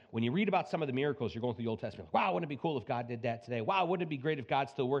 When you read about some of the miracles, you're going through the Old Testament. Wow, wouldn't it be cool if God did that today? Wow, wouldn't it be great if God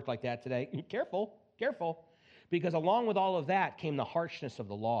still worked like that today? Careful. Because along with all of that came the harshness of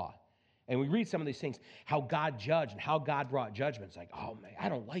the law. And we read some of these things, how God judged and how God brought judgment. It's like, oh, man, I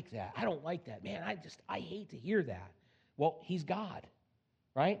don't like that. Man, I hate to hear that. Well, he's God,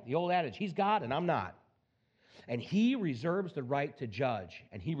 right? The old adage, he's God and I'm not. And he reserves the right to judge.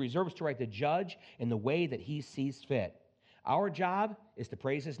 And he reserves the right to judge in the way that he sees fit. Our job is to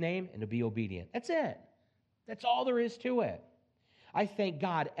praise his name and to be obedient. That's it. That's all there is to it. I thank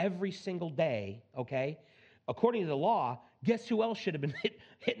God every single day, okay? According to the law, guess who else should have been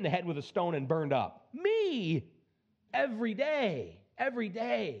hit in the head with a stone and burned up? Me. Every day.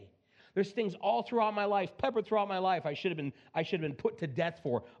 There's things all throughout my life, peppered throughout my life, I should have been put to death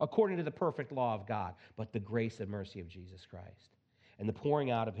for, according to the perfect law of God. But the grace and mercy of Jesus Christ and the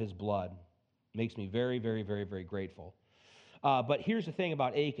pouring out of his blood makes me very, very, very, very grateful. But here's the thing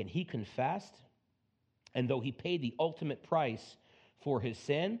about Achan. He confessed, and though he paid the ultimate price for his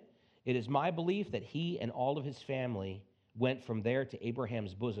sin, it is my belief that he and all of his family went from there to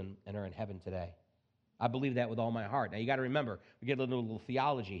Abraham's bosom and are in heaven today. I believe that with all my heart. Now, you got to remember, we get a little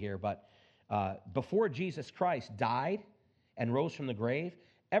theology here, but before Jesus Christ died and rose from the grave,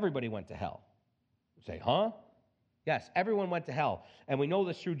 everybody went to hell. You say, huh? Yes, everyone went to hell. And we know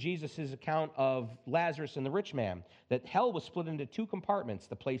this through Jesus' account of Lazarus and the rich man, that hell was split into two compartments,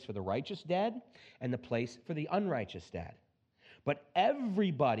 the place for the righteous dead and the place for the unrighteous dead. But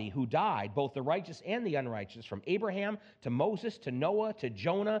everybody who died, both the righteous and the unrighteous, from Abraham to Moses to Noah to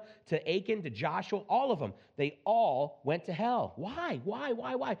Jonah to Achan to Joshua, all of them, they all went to hell. Why?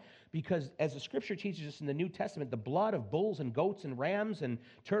 Because as the scripture teaches us in the New Testament, the blood of bulls and goats and rams and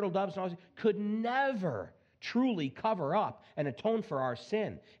turtle doves and all this could never truly cover up and atone for our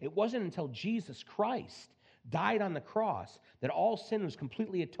sin. It wasn't until Jesus Christ died on the cross that all sin was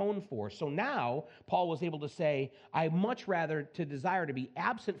completely atoned for. So now Paul was able to say, I much rather to desire to be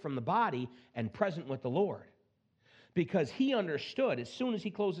absent from the body and present with the Lord. Because he understood as soon as he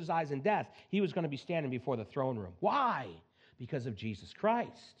closed his eyes in death, he was going to be standing before the throne room. Why? Because of Jesus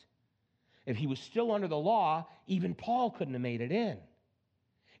Christ. If he was still under the law, even Paul couldn't have made it in.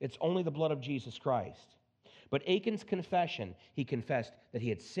 It's only the blood of Jesus Christ. But Achan's confession, he confessed that he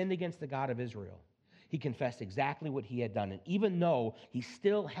had sinned against the God of Israel. He confessed exactly what he had done. And even though he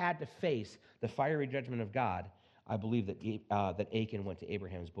still had to face the fiery judgment of God, I believe that Achan went to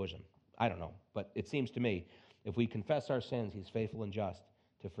Abraham's bosom. I don't know, but it seems to me, if we confess our sins, he's faithful and just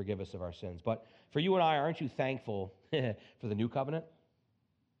to forgive us of our sins. But for you and I, aren't you thankful for the new covenant?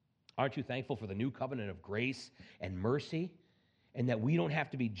 Aren't you thankful for the new covenant of grace and mercy? And that we don't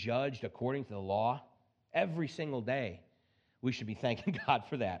have to be judged according to the law every single day. We should be thanking God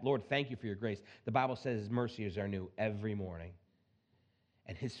for that. Lord, thank you for your grace. The Bible says his mercies are new every morning.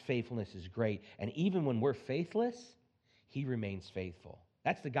 And his faithfulness is great. And even when we're faithless, he remains faithful.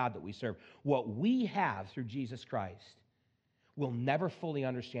 That's the God that we serve. What we have through Jesus Christ, we'll never fully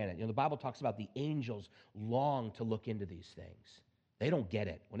understand it. The Bible talks about the angels long to look into these things. They don't get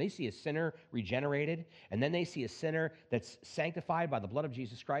it. When they see a sinner regenerated, and then they see a sinner that's sanctified by the blood of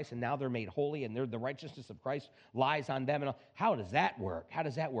Jesus Christ, and now they're made holy, and the righteousness of Christ lies on them. And how does that work? How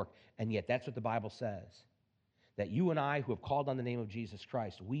does that work? And yet that's what the Bible says. That you and I who have called on the name of Jesus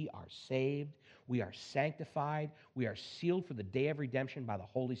Christ, we are saved, we are sanctified, we are sealed for the day of redemption by the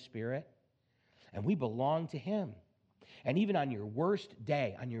Holy Spirit, and we belong to him. And even on your worst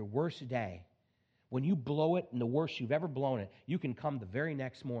day, when you blow it and the worst you've ever blown it, you can come the very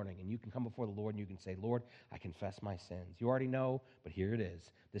next morning and you can come before the Lord and you can say, Lord, I confess my sins. You already know, but here it is.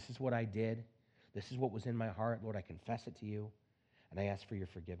 This is what I did. This is what was in my heart. Lord, I confess it to you and I ask for your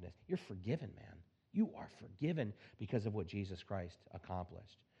forgiveness. You're forgiven, man. You are forgiven because of what Jesus Christ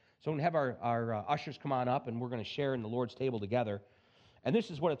accomplished. So we're going to have our ushers come on up and we're going to share in the Lord's table together. And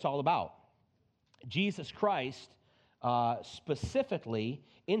this is what it's all about. Jesus Christ specifically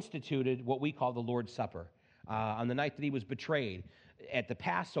instituted what we call the Lord's Supper. On the night that he was betrayed, at the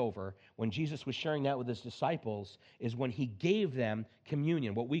Passover, when Jesus was sharing that with his disciples, is when he gave them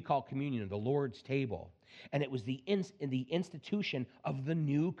communion, what we call communion, the Lord's table. And it was the institution of the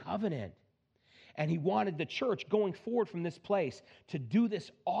new covenant. And he wanted the church going forward from this place to do this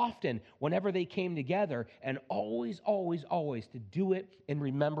often whenever they came together, and always to do it in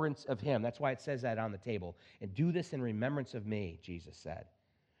remembrance of him. That's why it says that on the table. And do this in remembrance of me, Jesus said.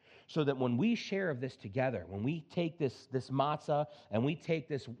 So that when we share of this together, when we take this matzah and we take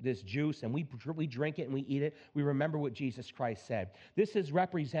this juice and we drink it and we eat it, we remember what Jesus Christ said. This is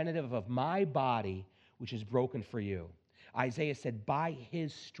representative of my body, which is broken for you. Isaiah said, by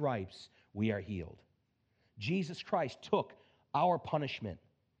his stripes we are healed. Jesus Christ took our punishment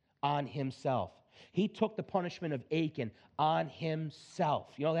on himself. He took the punishment of Achan on himself.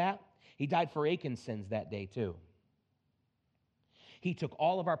 You know that? He died for Achan's sins that day too. He took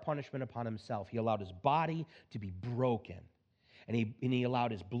all of our punishment upon himself. He allowed his body to be broken. And he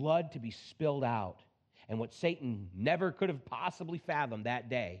allowed his blood to be spilled out. And what Satan never could have possibly fathomed that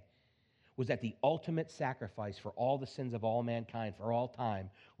day was that the ultimate sacrifice for all the sins of all mankind for all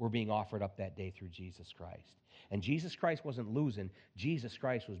time were being offered up that day through Jesus Christ. And Jesus Christ wasn't losing. Jesus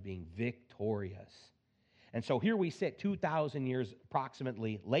Christ was being victorious. And so here we sit 2,000 years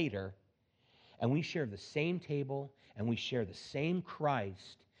approximately later, and we share the same table, and we share the same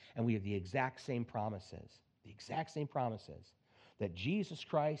Christ, and we have the exact same promises. The exact same promises. That Jesus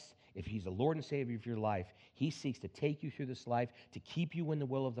Christ, if he's the Lord and Savior of your life, he seeks to take you through this life, to keep you in the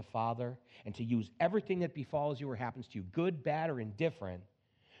will of the Father, and to use everything that befalls you or happens to you, good, bad, or indifferent,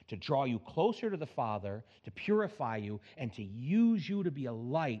 to draw you closer to the Father, to purify you, and to use you to be a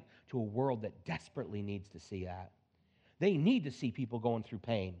light to a world that desperately needs to see that. They need to see people going through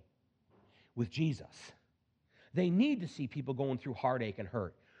pain with Jesus. They need to see people going through heartache and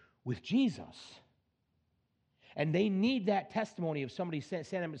hurt with Jesus. And they need that testimony of somebody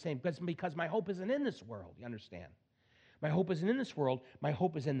saying, because my hope isn't in this world, you understand? My hope isn't in this world. My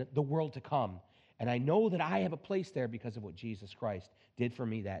hope is in the world to come. And I know that I have a place there because of what Jesus Christ did for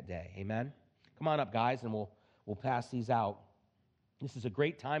me that day. Amen? Come on up, guys, and we'll pass these out. This is a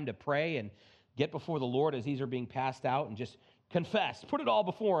great time to pray and get before the Lord as these are being passed out and just Confess. Put it all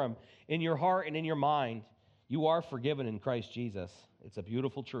before him in your heart and in your mind. You are forgiven in Christ Jesus. It's a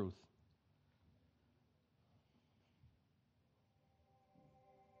beautiful truth.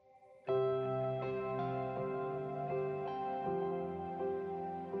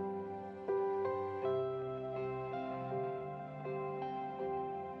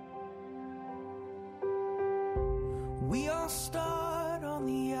 We all start on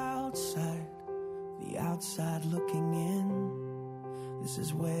the outside looking in. This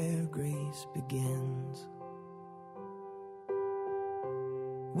is where grace begins.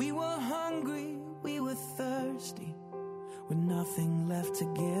 We were hungry, we were thirsty, with nothing left to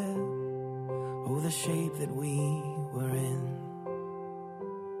give. Oh, the shape that we were in.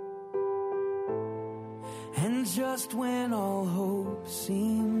 And just when all hope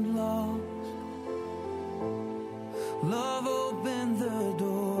seemed lost, love opened the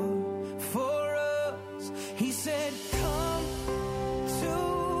door for us. He said, come to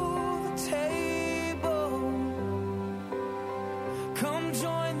the table. Come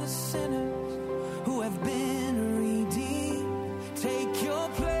join the sinners who have been redeemed. Take your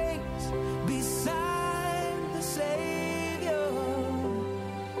place beside the Savior.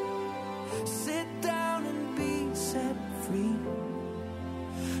 Sit down and be set free.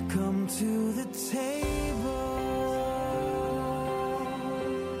 Come to the table.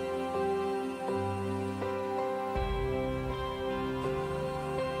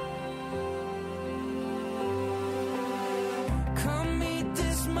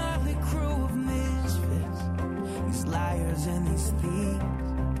 And these thieves,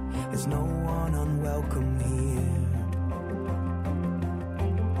 there's no one unwelcome here.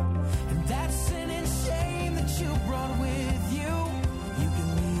 And that sin and shame that you brought with you, you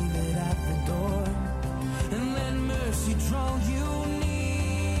can leave it at the door and let mercy draw you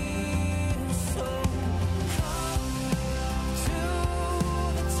near. So come to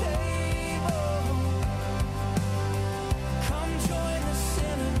the table. Come join the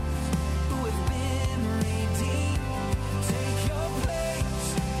sinners who have been redeemed. Take your place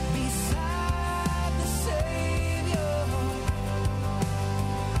beside the Savior.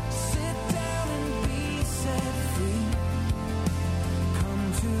 Sit down and be set free. Come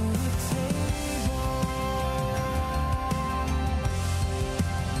to the table.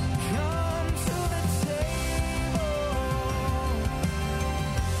 Come to the table.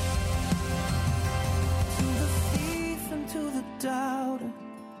 To the thief and to the doubter,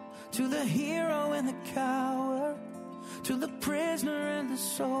 to the hero and the coward, to the prisoner and the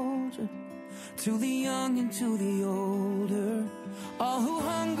soldier, to the young and to the older, all who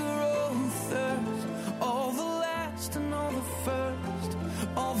hunger, all who thirst, all the last and all the first,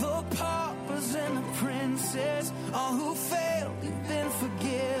 all the paupers and the princes, all who fail, you've been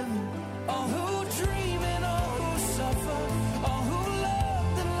forgiven, all who dream and all who suffer, all who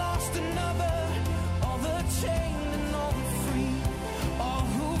loved and lost another, all the chained and all the free, all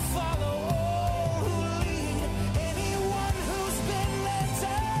who follow, all who lead, anyone who's been let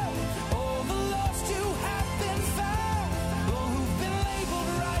down, all the lost you have been found, all who've been labeled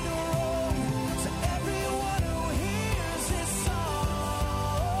right or wrong, to everyone who hears this song,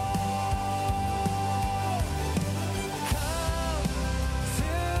 come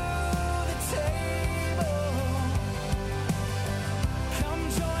to the table. Come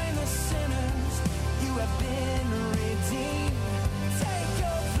join the sinners, you have been redeemed. Take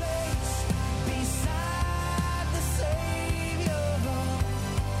your place beside the Savior.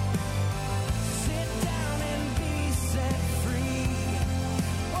 Sit down and be set free.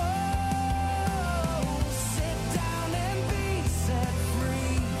 Oh, sit down and be set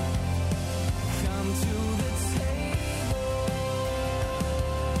free. Come to the table.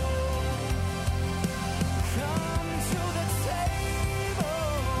 Come to the table.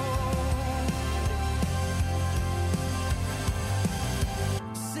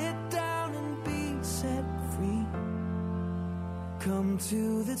 Sit down and be set free. Come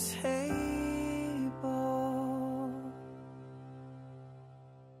to the table.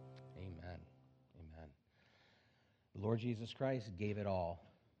 Amen. Amen. The Lord Jesus Christ gave it all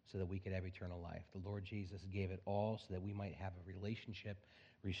so that we could have eternal life. The Lord Jesus gave it all so that we might have a relationship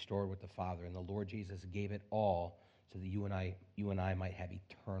restored with the Father. And the Lord Jesus gave it all so that you and I might have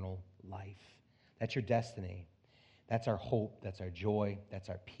eternal life. That's your destiny. That's our hope. That's our joy. That's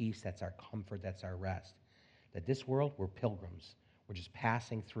our peace. That's our comfort. That's our rest. That this world, we're pilgrims. We're just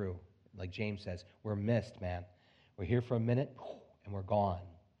passing through. Like James says, we're mist, man. We're here for a minute, and we're gone.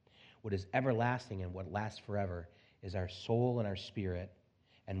 What is everlasting and what lasts forever is our soul and our spirit,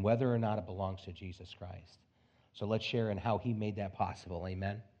 and whether or not it belongs to Jesus Christ. So let's share in how he made that possible.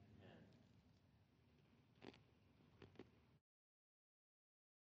 Amen.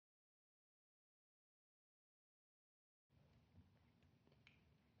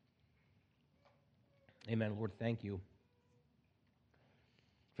 Amen. Lord, thank you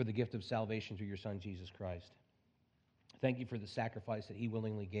for the gift of salvation through your Son, Jesus Christ. Thank you for the sacrifice that he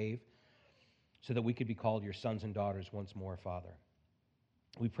willingly gave so that we could be called your sons and daughters once more, Father.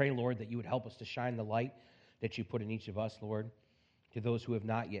 We pray, Lord, that you would help us to shine the light that you put in each of us, Lord, to those who have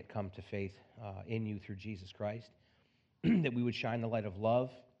not yet come to faith in you through Jesus Christ, that we would shine the light of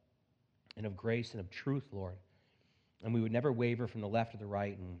love and of grace and of truth, Lord, and we would never waver from the left or the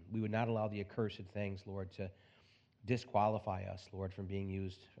right, and we would not allow the accursed things, Lord, to disqualify us, Lord, from being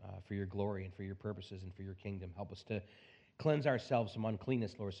used for your glory and for your purposes and for your kingdom. Help us to cleanse ourselves from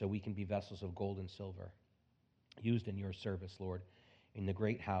uncleanness, Lord, so we can be vessels of gold and silver used in your service, Lord, in the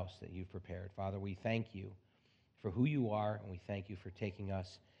great house that you've prepared. Father, we thank you for who you are, and we thank you for taking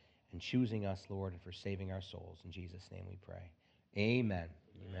us and choosing us, Lord, and for saving our souls. In Jesus' name we pray. Amen.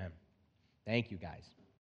 Amen. Thank you, guys.